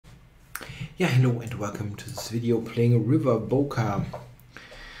Yeah, hello and welcome to this video playing Riverboca.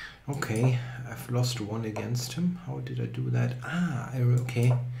 Okay, I've lost one against him. How did I do that?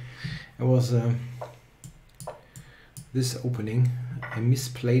 Okay. It was this opening. I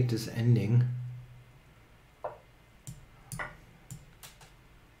misplayed this ending. I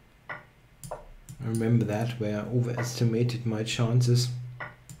remember that, where I overestimated my chances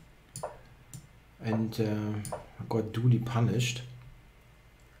and got duly punished.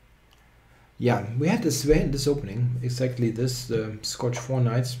 Yeah, we had this opening, exactly this, the Scotch 4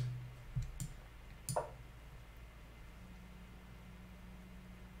 Knights.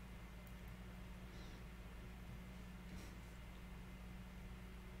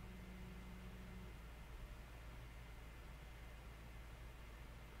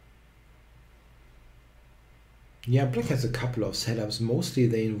 Yeah, Black has a couple of setups, mostly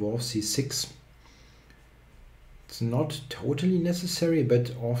they involve c6. It's not totally necessary,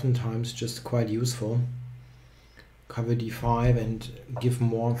 but oftentimes just quite useful. Cover d5 and give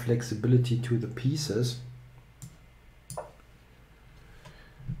more flexibility to the pieces,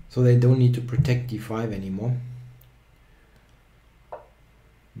 so they don't need to protect d5 anymore.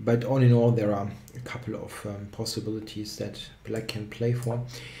 But all in all, there are a couple of possibilities that Black can play for.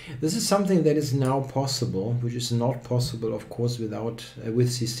 This is something that is now possible, which is not possible, of course, without with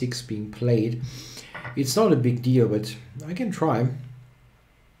c6 being played. It's not a big deal, but I can try.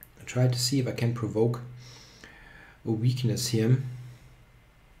 I try to see if I can provoke a weakness here.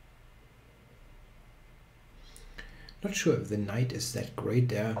 Not sure if the knight is that great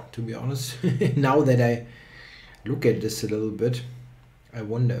there, to be honest. Now that I look at this a little bit, I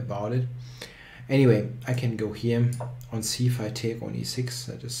wonder about it. Anyway, I can go here on c5 take on e6.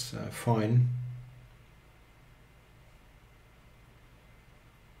 That is fine.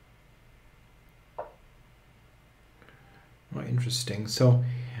 Oh, interesting. So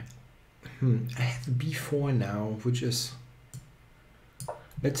I have b4 now, which is,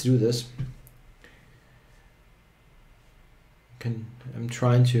 let's do this. I'm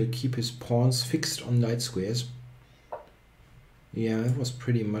trying to keep his pawns fixed on knight squares. Yeah, it was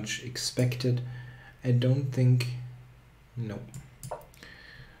pretty much expected. I don't think, no. I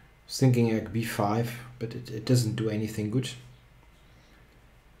was thinking like b5, but it doesn't do anything good.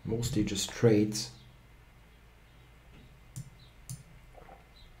 Mostly just trades.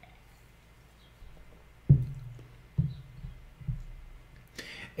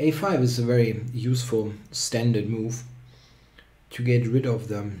 a5 is a very useful standard move to get rid of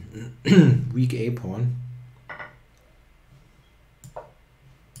the weak a pawn.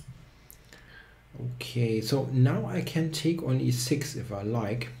 Okay, so now I can take on e6 if I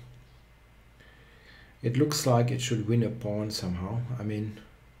like. It looks like it should win a pawn somehow. I mean,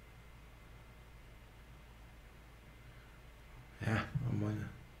 yeah,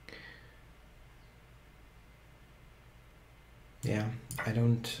 yeah, I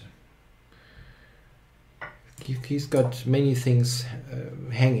don't. He's got many things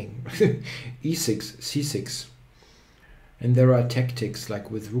hanging. e6, c6. And there are tactics like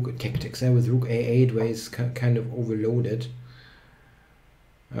with rook tactics, and with rook a8 where it's kind of overloaded.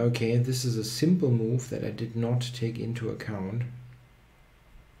 Okay, this is a simple move that I did not take into account.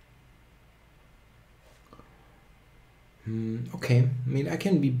 Okay, I mean, I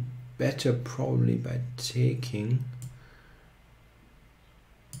can be better probably by taking.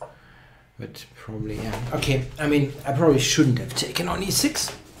 But probably, yeah. Okay, I mean, I probably shouldn't have taken on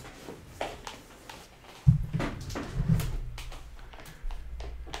e6.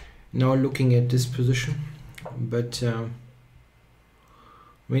 Now looking at this position, but I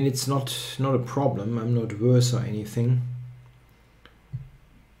mean, it's not a problem. I'm not worse or anything.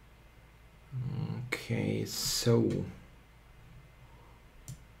 Okay, so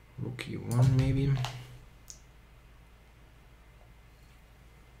rook e1 maybe.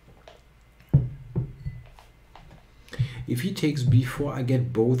 If he takes b4, I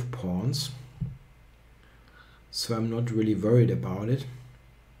get both pawns, so I'm not really worried about it.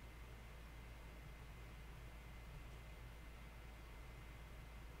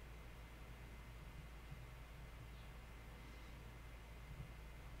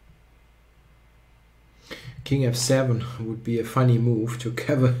 King f7 would be a funny move to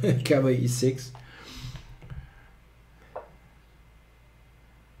cover e6.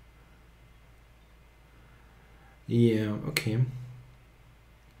 Yeah, okay.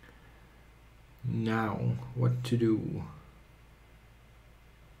 Now, what to do?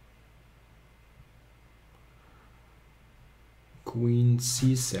 Queen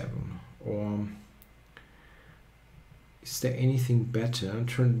c7, or is there anything better?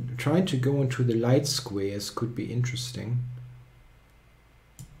 Trying to go into the light squares could be interesting.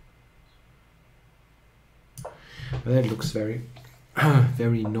 Well, that looks very,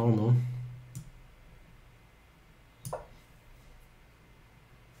 very normal.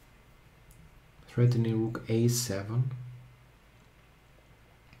 Threatening rook a7.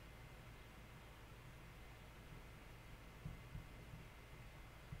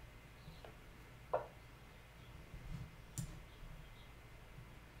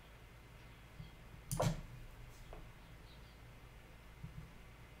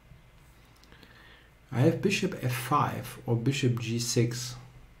 I have bishop f5 or bishop g6.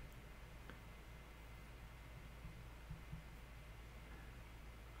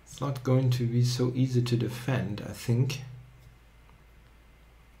 It's not going to be so easy to defend, I think.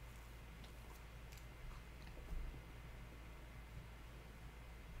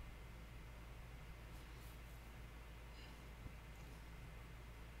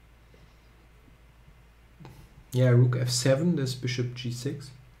 Yeah, rook f7, there's bishop g6.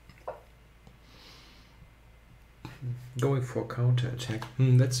 Going for counter attack.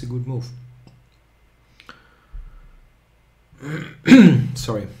 That's a good move.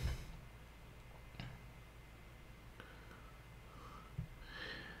 Sorry.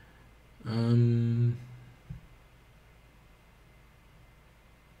 I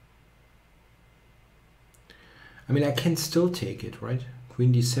mean, I can still take it, right?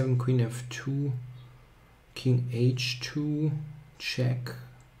 Queen d7, queen f2, king h2, check.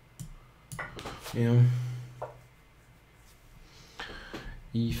 Yeah.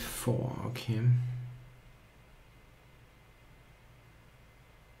 e4, okay.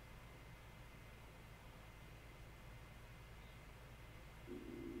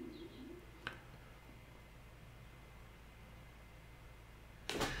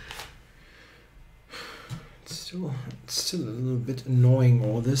 It's still a little bit annoying,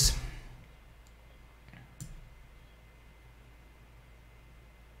 all this.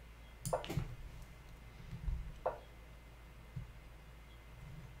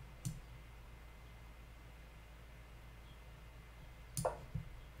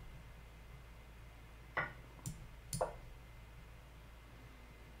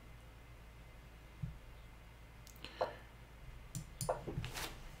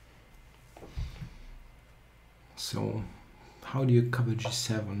 So how do you cover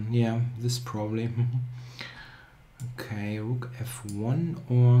g7? Yeah, this probably. Okay, rook f1,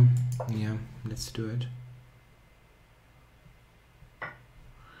 or yeah, let's do it. I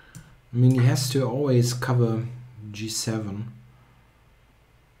mean, he has to always cover g7.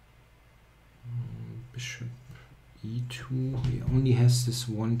 Bishop e2, he only has this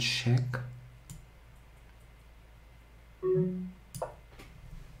one check.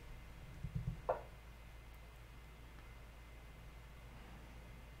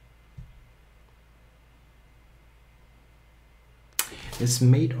 It's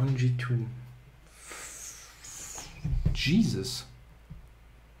mate on g2. Jesus.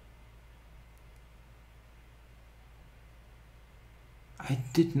 I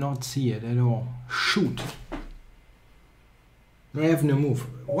did not see it at all. Shoot. I have no move.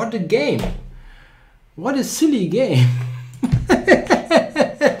 What a game. What a silly game.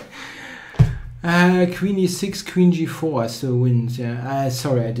 Queen e6, queen g4 still wins. Yeah.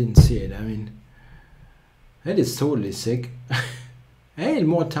 Sorry, I didn't see it. I mean, that is totally sick. I had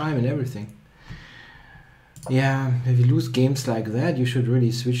more time and everything. Yeah, if you lose games like that, you should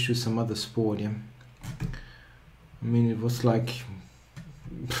really switch to some other sport. Yeah. I mean, it was like,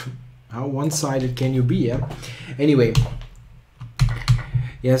 how one-sided can you be? Yeah. Anyway.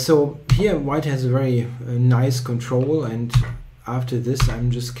 Yeah, so here white has a very nice control, and after this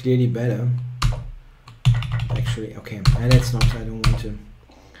I'm just clearly better. Actually, okay, that's not, I don't want to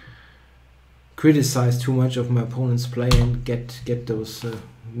criticize too much of my opponent's play and get those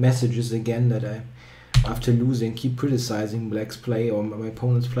messages again that I, after losing, keep criticizing black's play or my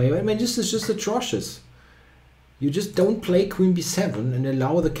opponent's play. I mean, this is just atrocious. You just don't play queen b7 and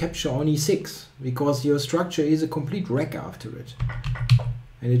allow the capture on e6, because your structure is a complete wreck after it.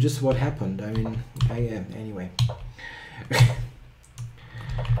 And it's just what happened. I mean, anyway.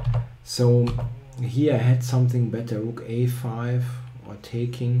 So here I had something better. Rook a5 or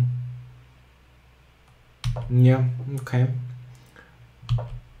taking. Yeah, okay.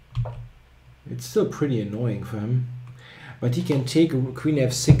 It's still pretty annoying for him, but he can take queen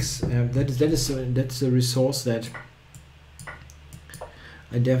f6. That's a resource that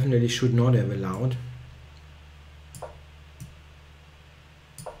I definitely should not have allowed.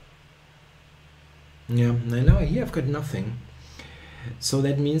 Yeah, now here I've got nothing, so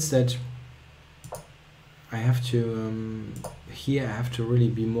that means that I have to here I have to really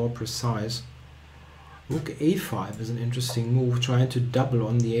be more precise. Rook a5 is an interesting move, trying to double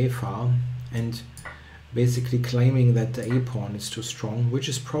on the a file and basically claiming that the a-pawn is too strong, which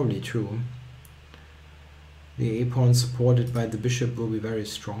is probably true. The a-pawn supported by the bishop will be very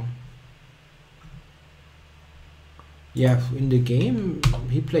strong. Yeah, in the game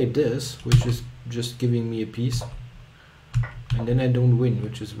he played this, which is just giving me a piece, and then I don't win,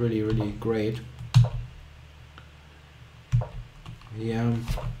 which is really, really great. Yeah,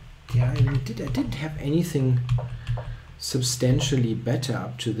 I didn't have anything substantially better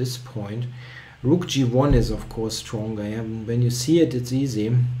up to this point. Rook g1 is of course stronger. Yeah? When you see it, it's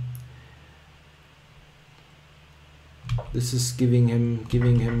easy. This is giving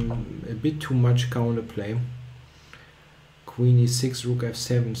him a bit too much counterplay. Queen e6, rook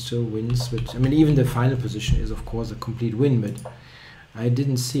f7 still wins, but I mean even the final position is of course a complete win, but I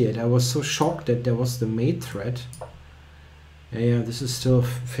didn't see it. I was so shocked that there was the mate threat. Yeah, this is still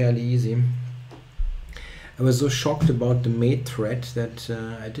fairly easy. I was so shocked about the mate threat that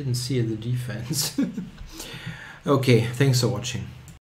I didn't see the defense. Okay, thanks for watching.